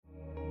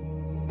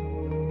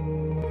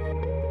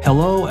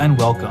Hello and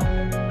welcome.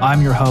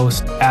 I'm your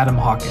host, Adam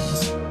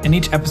Hawkins. In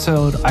each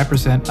episode, I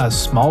present a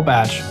small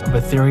batch of the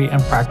theory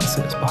and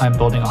practices behind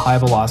building a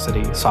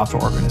high-velocity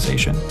software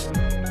organization.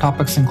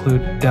 Topics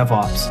include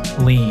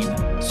DevOps, Lean,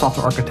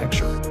 software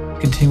architecture,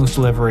 continuous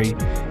delivery,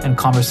 and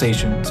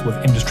conversations with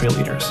industry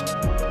leaders.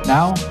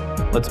 Now,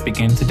 let's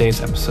begin today's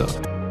episode.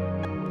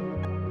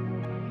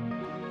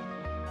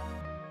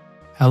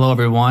 Hello,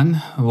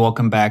 everyone.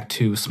 Welcome back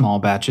to Small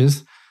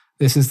Batches.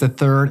 This is the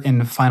third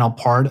and final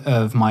part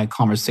of my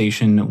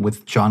conversation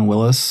with John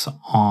Willis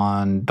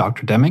on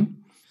Dr. Deming.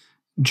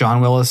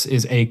 John Willis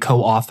is a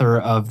co-author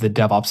of the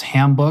DevOps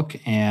Handbook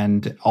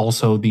and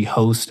also the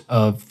host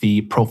of the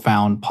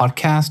Profound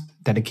podcast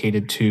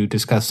dedicated to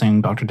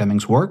discussing Dr.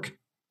 Deming's work.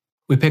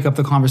 We pick up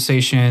the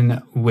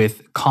conversation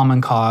with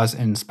common cause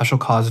and special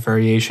cause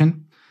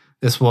variation.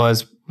 This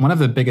was one of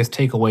the biggest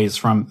takeaways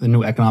from the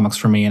new economics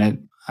for me,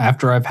 and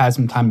after I've had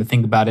some time to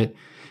think about it,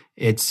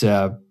 it's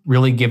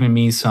really given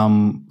me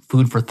some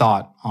food for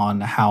thought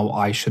on how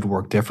I should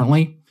work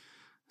differently.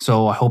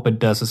 So I hope it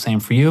does the same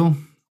for you.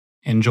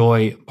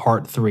 Enjoy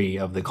part 3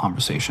 of the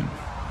conversation.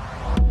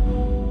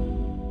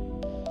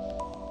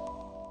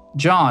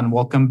 John,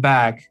 welcome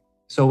back.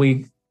 So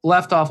we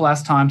left off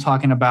last time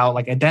talking about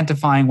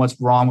identifying what's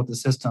wrong with the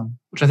system,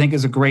 which I think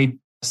is a great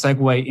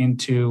segue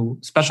into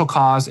special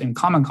cause and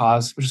common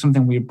cause, which is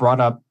something we brought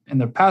up in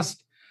the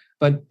past.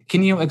 But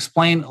can you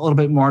explain a little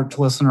bit more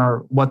to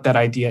listener what that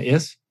idea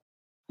is?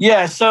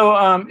 Yeah,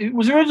 so it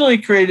was originally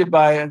created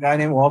by a guy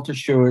named Walter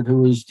Sheward, who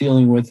was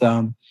dealing with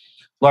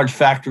large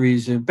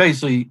factories. And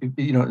basically,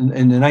 in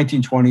the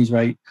 1920s,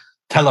 right,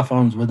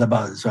 telephones were the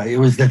buzz, right? It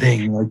was the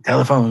thing, like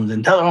telephones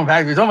and telephone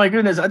factories. Oh my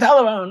goodness, a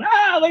telephone!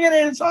 Ah, look at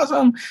it, it's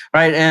awesome,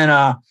 right?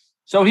 And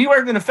so he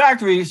worked in a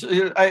factory.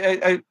 So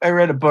I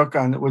read a book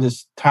with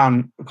this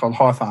town called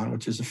Hawthorne,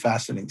 which is a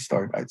fascinating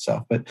story by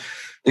itself. But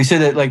they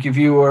said that if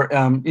you were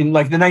in the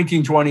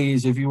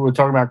 1920s, if you were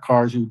talking about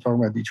cars, you were talking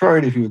about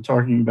Detroit. If you were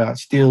talking about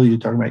steel, you were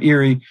talking about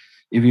Erie.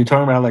 If you were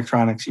talking about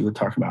electronics, you were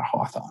talking about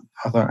Hawthorne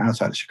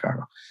outside of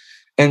Chicago.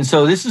 And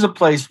so this is a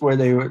place where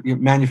they were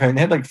manufacturing.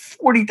 They had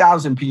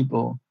 40,000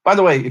 people. By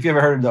the way, if you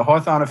ever heard of the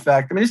Hawthorne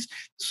effect, I mean, it's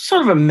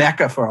sort of a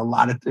mecca for a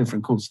lot of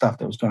different cool stuff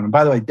that was going on.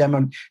 By the way,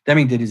 Deming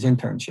did his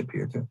internship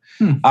here too.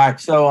 All right,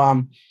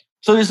 so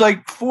there's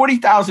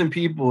 40,000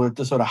 people at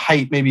the sort of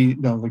height, maybe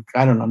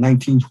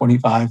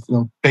 1925,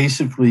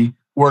 basically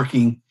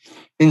working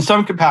in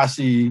some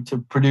capacity to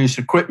produce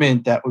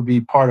equipment that would be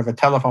part of a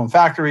telephone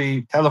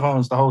factory,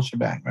 telephones, the whole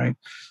shebang, right?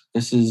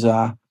 This is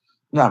a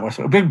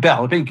big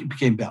Bell. It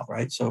became Bell,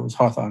 right? So it was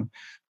Hawthorne.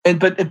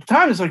 But at the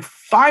time, it's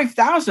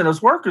 5,000 of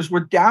those workers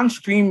were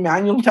downstream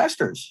manual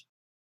testers.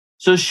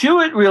 So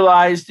Sheward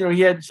realized,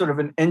 he had sort of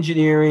an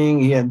engineering,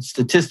 he had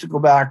statistical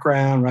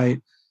background, right?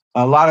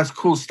 A lot of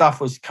cool stuff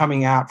was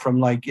coming out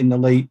from in the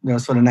late,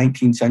 sort of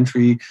 19th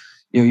century.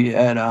 You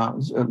had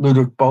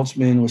Ludwig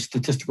Boltzmann with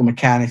statistical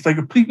mechanics,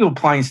 people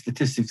applying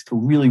statistics to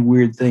really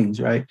weird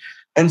things, right?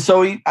 And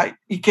so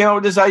he came up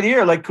with this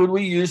idea, could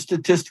we use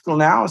statistical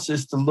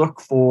analysis to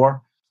look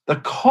for the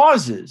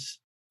causes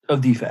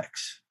of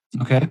defects?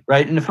 Okay.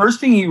 Right. And the first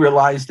thing he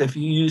realized, if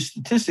you use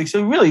statistics,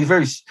 so really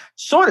very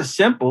sort of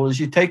simple, is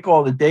you take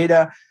all the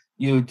data,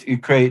 you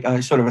create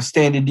sort of a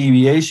standard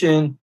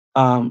deviation,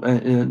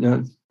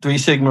 3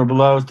 sigma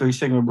below, 3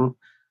 sigma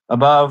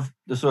above,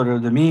 the sort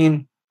of the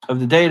mean of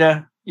the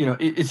data.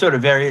 It sort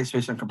of varies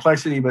based on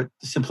complexity, but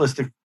the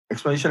simplistic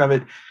explanation of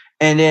it.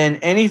 And then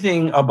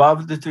anything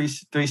above the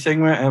 3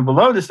 sigma and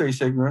below the 3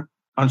 sigma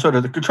on sort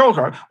of the control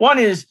card. One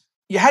is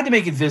you had to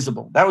make it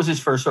visible. That was his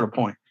first sort of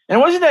point. And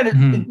it wasn't that it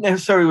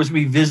necessarily was to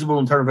be visible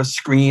in terms of a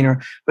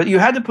screen, but you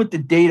had to put the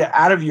data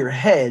out of your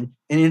head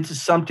and into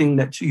something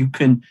that you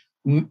can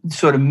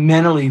sort of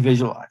mentally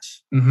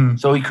visualize. Mm-hmm.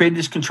 So he created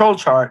this control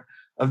chart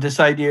of this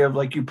idea of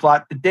you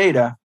plot the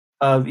data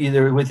of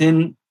either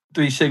within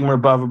 3 sigma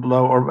above or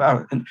below,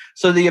 or and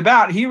so he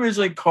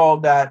originally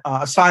called that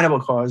assignable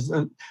cause.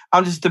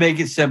 I'm just to make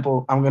it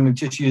simple, I'm going to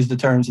just use the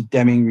terms that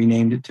Deming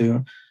renamed it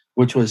to,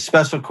 which was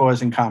special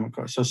cause and common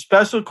cause. So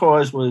special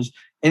cause was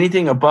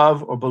anything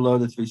above or below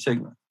the 3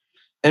 sigma.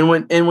 And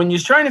when you're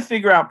trying to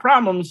figure out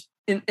problems,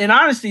 in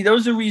honesty,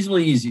 those are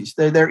reasonably easy.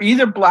 They're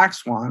either black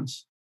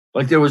swans,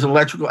 like there was an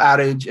electrical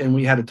outage and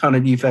we had a ton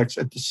of defects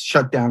at the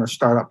shutdown or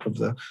startup of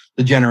the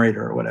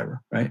generator or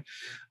whatever, right?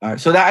 All right,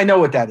 so that I know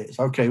what that is.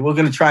 Okay, we're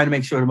going to try to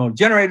make sure the motor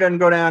generator doesn't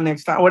go down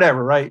next time,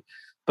 whatever, right?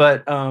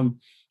 But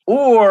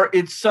or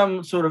it's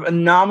some sort of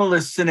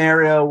anomalous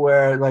scenario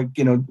where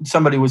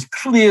somebody was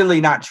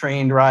clearly not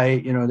trained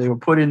right, they were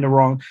put in the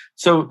wrong.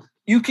 So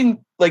you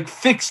can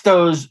fix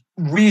those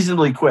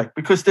reasonably quick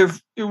because they're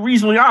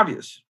reasonably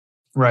obvious.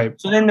 Right.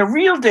 So then the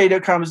real data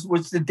comes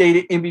with the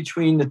data in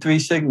between the 3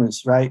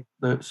 sigmas, right?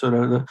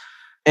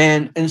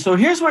 And so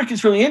here's where it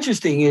gets really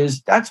interesting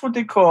is that's what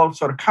they call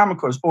sort of common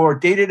cause, or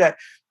data that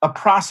a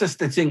process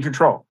that's in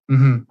control.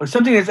 Mm-hmm. Or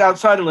something that's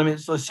outside of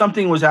limits, so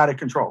something was out of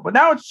control. But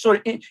now it's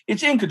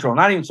it's in control,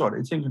 not even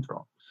it's in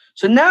control.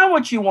 So now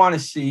what you want to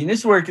see, and this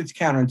is where it gets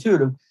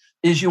counterintuitive,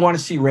 is you want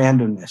to see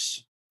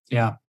randomness.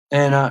 Yeah.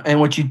 And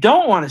what you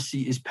don't want to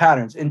see is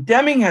patterns. And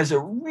Deming has a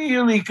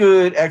really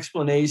good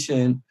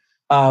explanation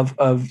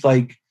of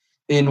like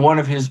in one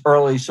of his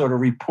early sort of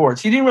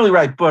reports. He didn't really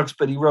write books,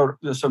 but he wrote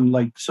some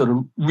like sort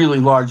of really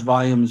large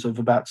volumes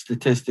about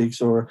statistics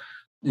or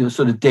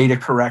sort of data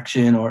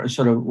correction or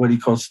sort of what he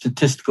calls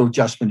statistical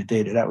adjustment of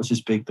data. That was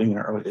his big thing.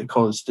 They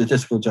call it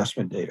statistical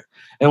adjustment data.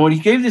 And when he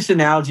gave this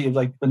analogy of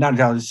like, but not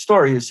analogy,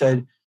 story, it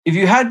said, if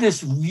you had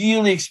this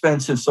really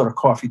expensive sort of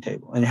coffee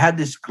table and it had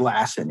this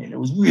glass in it, it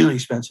was really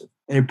expensive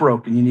and it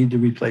broke and you need to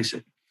replace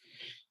it.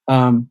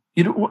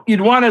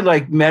 You'd want to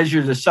like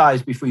measure the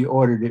size before you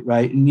ordered it,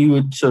 right? And you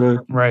would sort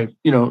of,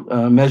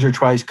 measure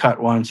twice,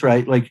 cut once,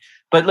 right? Like,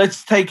 but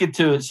let's take it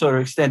to a sort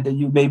of extent that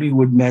you maybe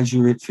would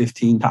measure it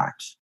 15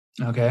 times.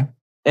 Okay.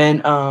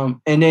 And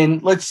then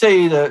let's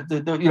say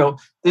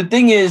the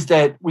thing is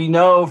that we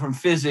know from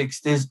physics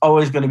there's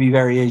always going to be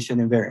variation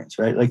and variance,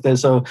 right? Like that.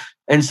 So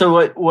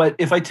what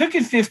if I took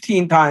it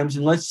 15 times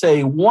and let's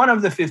say one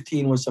of the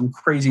 15 was some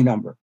crazy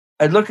number,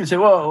 I'd look and say,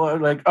 well,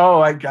 like,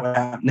 oh, I got what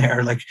happened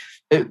there. Like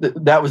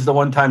that was the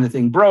one time the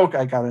thing broke.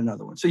 I got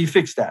another one. So you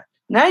fix that.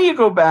 Now you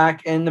go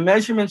back and the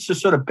measurements are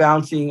sort of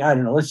bouncing. I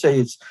don't know. Let's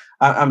say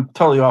I'm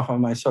totally off on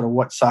my sort of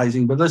what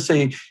sizing, but let's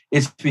say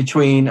it's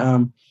between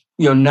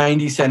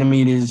 90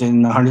 centimeters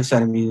and 100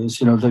 centimeters,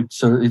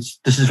 so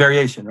this is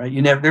variation, right?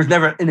 There's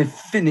never an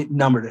infinite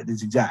number that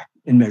is exact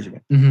in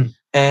measurement. Mm-hmm.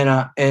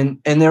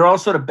 And they're all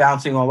sort of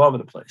bouncing all over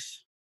the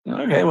place.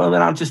 Okay, well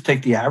then I'll just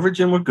take the average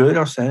and we're good.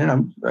 I'll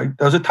send it.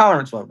 Those are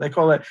tolerance levels. They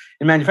call that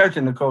in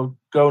manufacturing, they call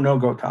go, no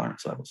go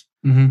tolerance levels.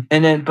 Mm-hmm.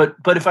 And then, but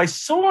if I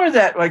saw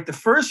that like the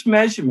first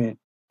measurement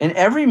and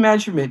every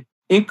measurement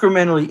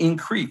incrementally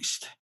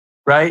increased,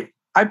 right?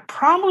 I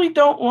probably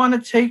don't want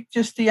to take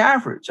just the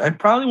average. I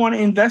probably want to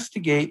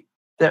investigate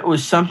that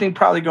was something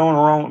probably going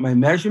wrong with my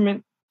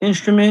measurement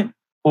instrument,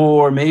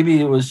 or maybe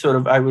it was sort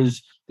of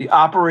the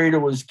operator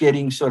was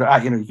getting sort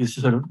of, you could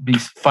sort of be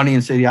funny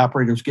and say the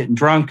operator was getting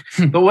drunk,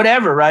 but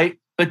whatever, right?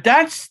 But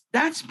that's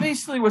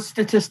basically what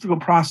statistical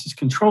process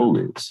control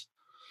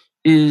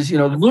is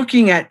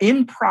looking at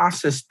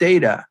in-process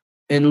data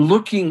and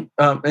looking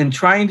and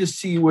trying to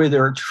see where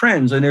there are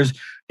trends. And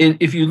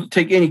if you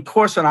take any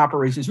course on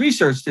operations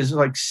research, there's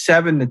like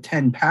 7 to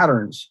 10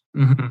 patterns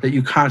mm-hmm. that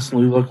you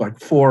constantly look like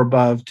 4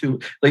 above 2,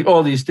 like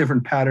all these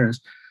different patterns.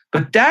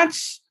 But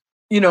that's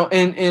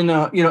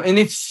and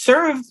it's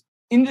served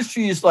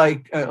industries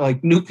like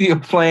nuclear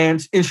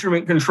plants,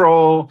 instrument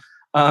control,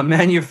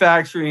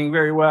 manufacturing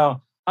very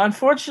well.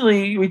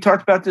 Unfortunately, we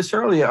talked about this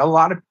earlier.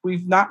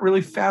 We've not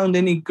really found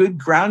any good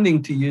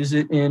grounding to use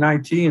it in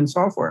IT and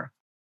software,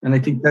 and I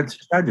think that's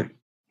tragic.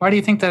 Why do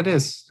you think that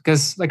is?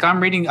 Because like I'm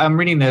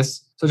reading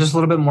this, so just a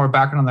little bit more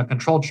background on the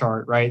control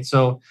chart, right?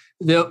 So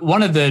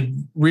one of the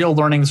real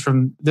learnings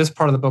from this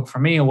part of the book for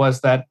me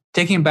was that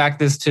taking back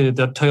this to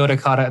the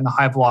Toyota Kata and the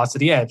high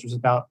velocity edge was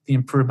about the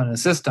improvement of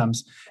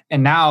systems.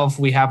 And now if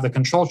we have the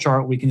control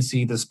chart, we can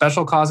see the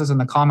special causes and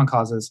the common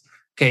causes.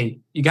 Okay,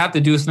 you have to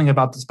do something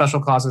about the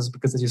special causes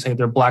because, as you say,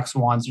 they're black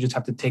swans. You just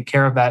have to take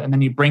care of that. And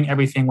then you bring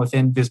everything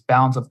within this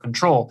bounds of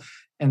control.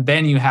 And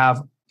then you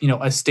have,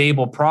 a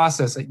stable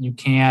process that you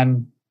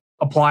can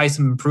apply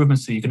some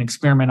improvements to, you can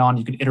experiment on,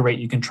 you can iterate,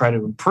 you can try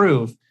to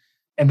improve.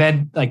 And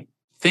then like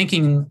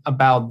thinking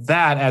about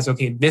that as,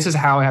 okay, this is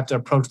how I have to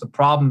approach the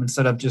problem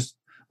instead of just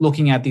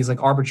looking at these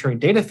like arbitrary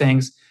data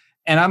things.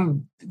 And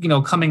I'm,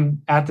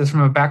 coming at this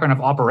from a background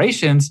of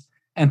operations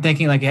and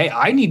thinking like, hey,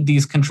 I need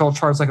these control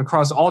charts like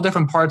across all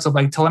different parts of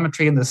like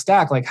telemetry in the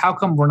stack. Like, how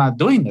come we're not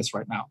doing this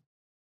right now?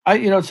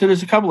 So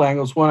there's a couple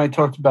angles. One, I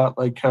talked about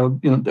like how,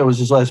 that was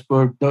his last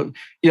book.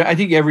 I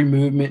think every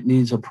movement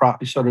needs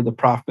sort of the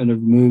prophet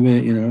of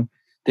movement,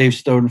 Dave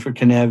Snowden for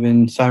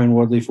Cynefin, Simon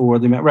Wardley for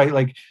Wardley, right?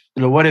 Like,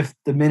 what if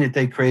the minute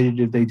they created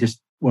it, they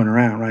just went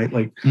around, right?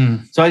 Like,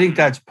 So I think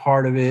that's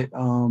part of it.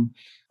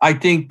 I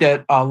think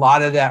that a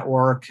lot of that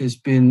work has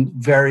been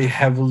very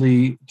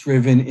heavily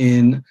driven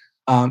in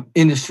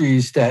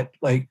industries that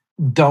like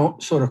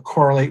don't sort of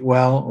correlate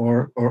well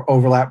or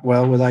overlap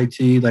well with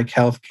IT, like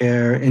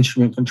healthcare,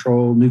 instrument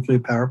control, nuclear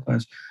power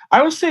plants.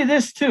 I will say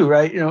this too,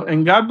 right?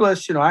 And God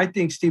bless, I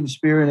think Steven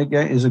Spearman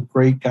again is a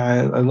great guy.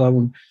 I love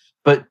him.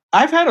 But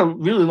I've had a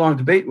really long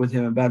debate with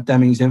him about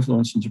Deming's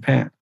influence in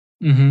Japan.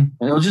 Mm-hmm.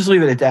 And I'll just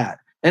leave it at that.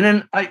 And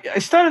then I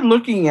started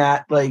looking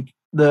at like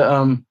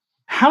the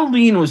how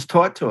lean was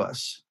taught to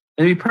us.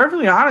 And to be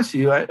perfectly honest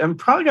with you, I'm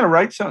probably going to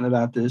write something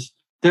about this.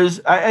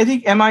 I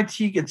think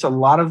MIT gets a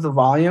lot of the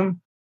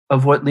volume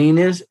of what lean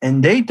is,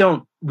 and they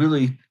don't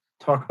really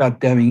talk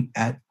about Deming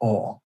at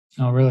all.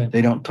 Oh, really?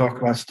 They don't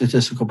talk about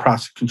statistical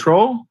process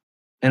control.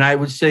 And I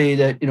would say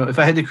that, if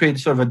I had to create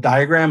sort of a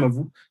diagram of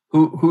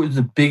who is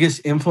the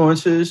biggest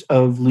influences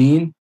of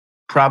lean,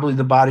 probably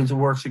the bodies of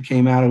works that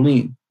came out of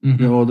lean,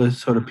 mm-hmm. All the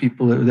sort of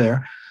people that were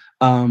there.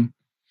 And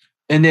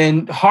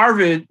then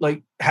Harvard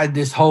had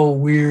this whole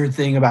weird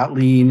thing about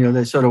lean,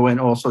 that sort of went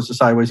all sorts of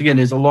sideways. Again,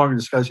 there's a longer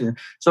discussion.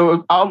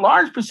 So a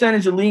large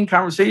percentage of lean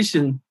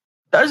conversation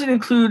doesn't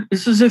include,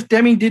 it's as if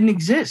Deming didn't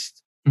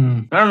exist.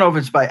 Mm. I don't know if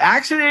it's by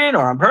accident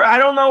or I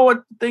don't know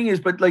what the thing is,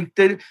 but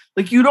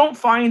like you don't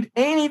find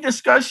any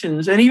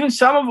discussions, and even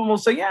some of them will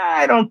say, "Yeah,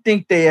 I don't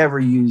think they ever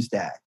used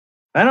that.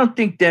 I don't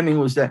think Deming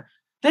was that."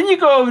 Then you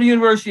go over to the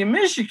University of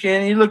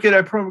Michigan, and you look at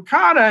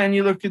Provocata, and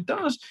you look at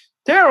those.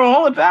 They're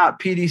all about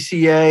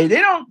PDCA.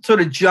 They don't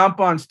sort of jump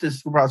on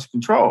statistical process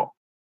control.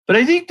 But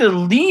I think the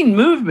lean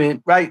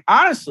movement, right?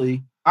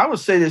 Honestly, I will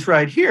say this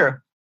right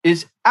here,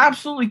 is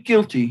absolutely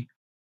guilty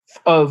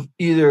of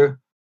either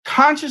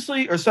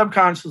consciously or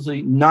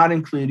subconsciously not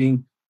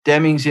including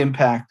Deming's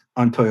impact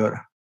on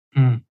Toyota.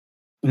 Mm.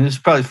 And this is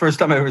probably the first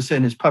time I've ever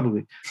said this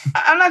publicly.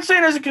 I'm not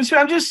saying as a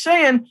consumer, I'm just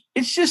saying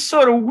it's just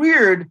sort of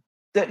weird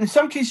that in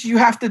some cases you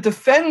have to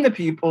defend the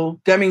people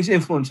Deming's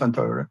influence on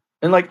Toyota.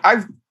 And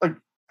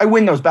I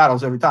win those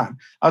battles every time.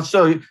 I'll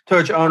show you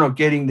Toichi Ono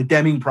getting the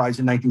Deming Prize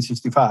in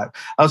 1965.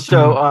 I'll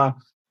show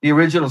the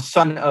original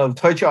son of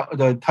the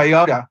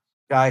Toyota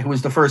guy who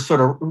was the first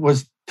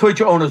was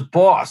Toichi Ono's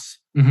boss,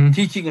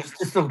 teaching a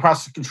statistical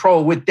process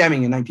control with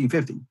Deming in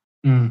 1950.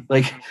 And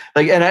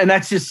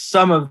that's just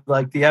some of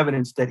like the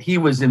evidence that he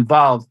was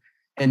involved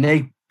and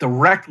they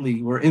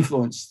directly were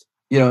influenced.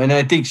 And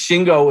I think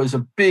Shingo was a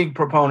big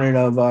proponent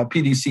of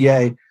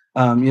PDCA,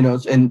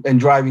 and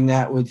driving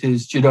that with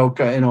his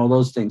Jidoka and all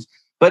those things.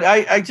 But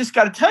I just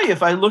got to tell you,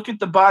 if I look at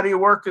the body of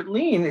work at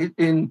Lean,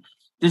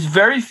 there's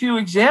very few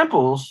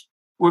examples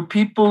where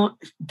people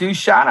do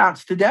shout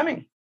outs to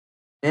Deming.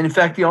 And in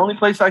fact, the only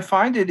place I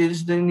find it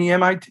is in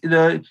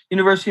the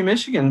University of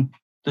Michigan,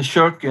 the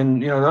Shook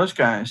and those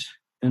guys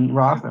in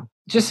Rothman.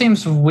 It just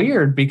seems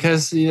weird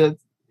because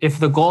if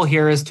the goal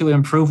here is to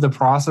improve the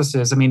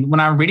processes, I mean, when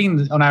I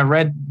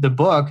read the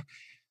book,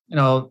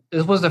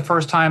 this was the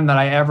first time that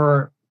I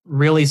ever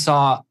really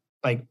saw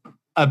like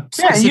a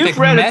specific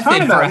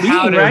method for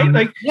how to,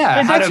 right?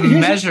 how to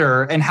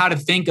measure and how to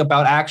think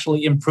about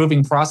actually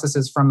improving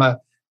processes from a.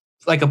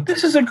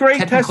 This is a great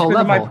testament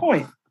to my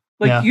point.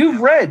 You've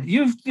read,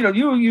 it's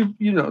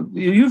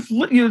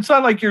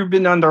not like you've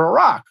been under a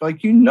rock.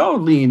 Like,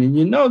 Lean and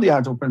the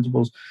Agile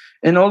principles.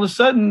 And all of a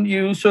sudden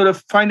you sort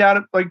of find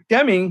out like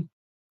Deming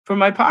from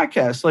my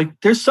podcast, like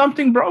there's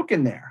something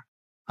broken there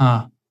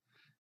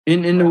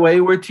in the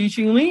way we're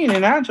teaching Lean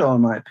and Agile,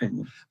 in my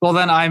opinion. Well,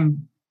 then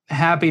I'm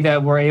happy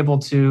that we're able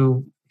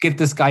to get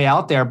this guy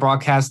out there,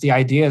 broadcast the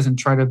ideas and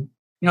try to,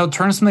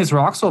 turn some of these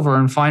rocks over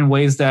and find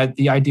ways that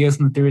the ideas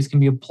and the theories can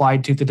be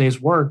applied to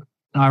today's work.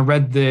 And I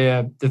read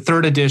the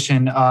third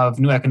edition of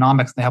New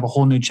Economics. They have a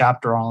whole new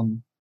chapter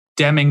on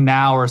Deming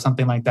now or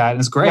something like that. And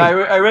it's great. Yeah,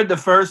 I read the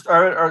first,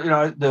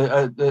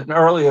 the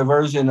earlier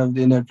version of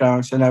the New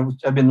Economics, and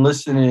I've been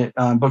listening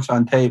to books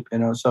on tape,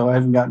 so I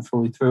haven't gotten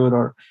fully through it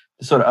or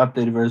the sort of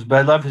updated version. But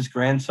I love his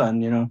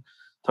grandson,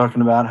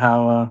 talking about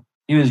how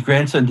even his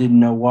grandson didn't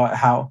know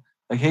how.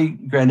 Like, hey,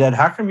 granddad,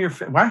 how come you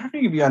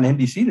be on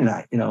NBC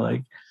tonight?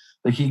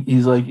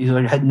 He's like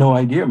I had no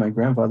idea my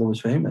grandfather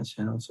was famous.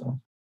 So.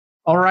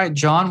 All right,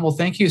 John. Well,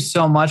 thank you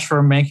so much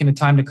for making the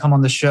time to come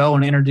on the show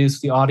and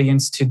introduce the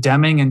audience to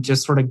Deming and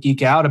just sort of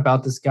geek out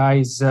about this guy.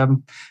 He's got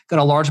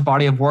a large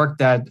body of work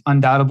that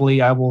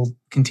undoubtedly I will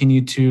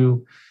continue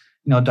to,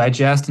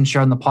 digest and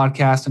share on the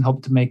podcast and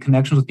hope to make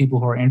connections with people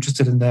who are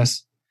interested in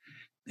this.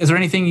 Is there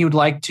anything you would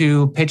like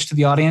to pitch to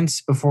the audience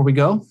before we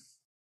go?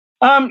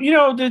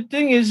 The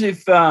thing is,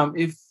 if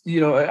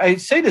I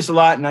say this a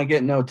lot and I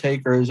get no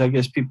takers, I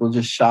guess people are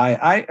just shy.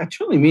 I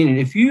truly mean it.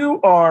 If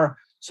you are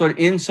sort of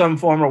in some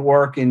form of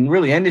work in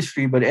really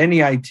industry, but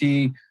any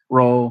IT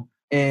role,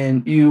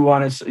 and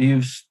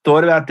you've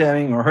thought about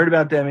Deming or heard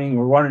about Deming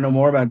or want to know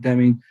more about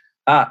Deming,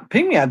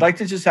 ping me. I'd like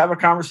to just have a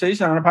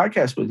conversation on a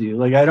podcast with you.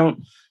 Like,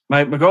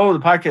 my goal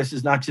of the podcast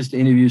is not just to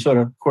interview sort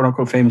of quote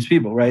unquote famous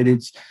people, right?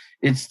 It's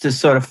to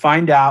sort of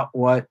find out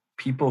what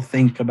people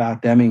think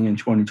about Deming in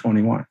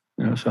 2021,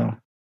 so.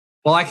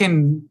 Well, I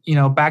can,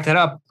 back that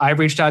up. I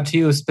reached out to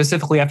you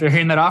specifically after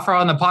hearing that offer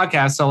on the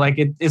podcast. So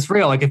it's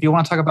real. Like, if you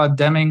want to talk about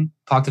Deming,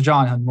 talk to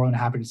John. I'm more than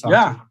happy to talk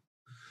to you.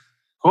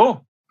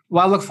 Cool.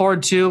 Well, I look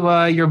forward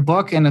to your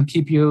book and I'll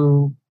keep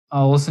you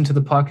listen to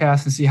the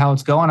podcast and see how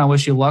it's going. I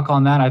wish you luck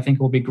on that. I think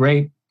it will be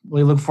great.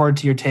 We look forward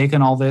to your take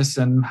on all this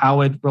and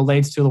how it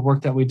relates to the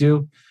work that we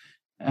do.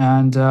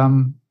 And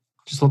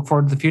just look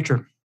forward to the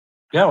future.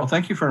 Yeah, well,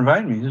 thank you for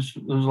inviting me. This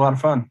was a lot of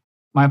fun.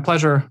 My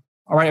pleasure.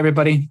 All right,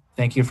 everybody.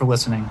 Thank you for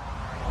listening.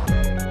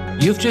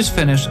 You've just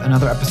finished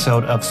another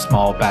episode of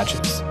Small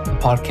Batches, a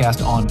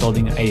podcast on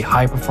building a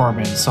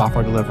high-performance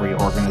software delivery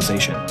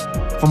organization.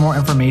 For more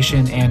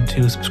information and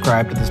to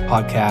subscribe to this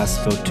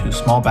podcast, go to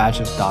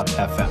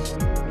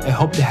smallbatches.fm. I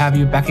hope to have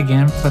you back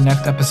again for the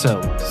next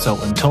episode. So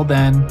until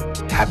then,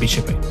 happy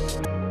shipping.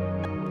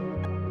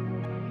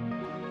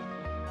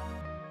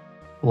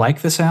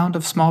 Like the sound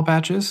of Small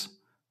Batches?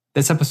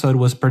 This episode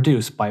was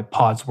produced by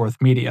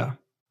Podsworth Media.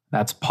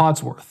 That's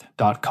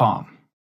podsworth.com.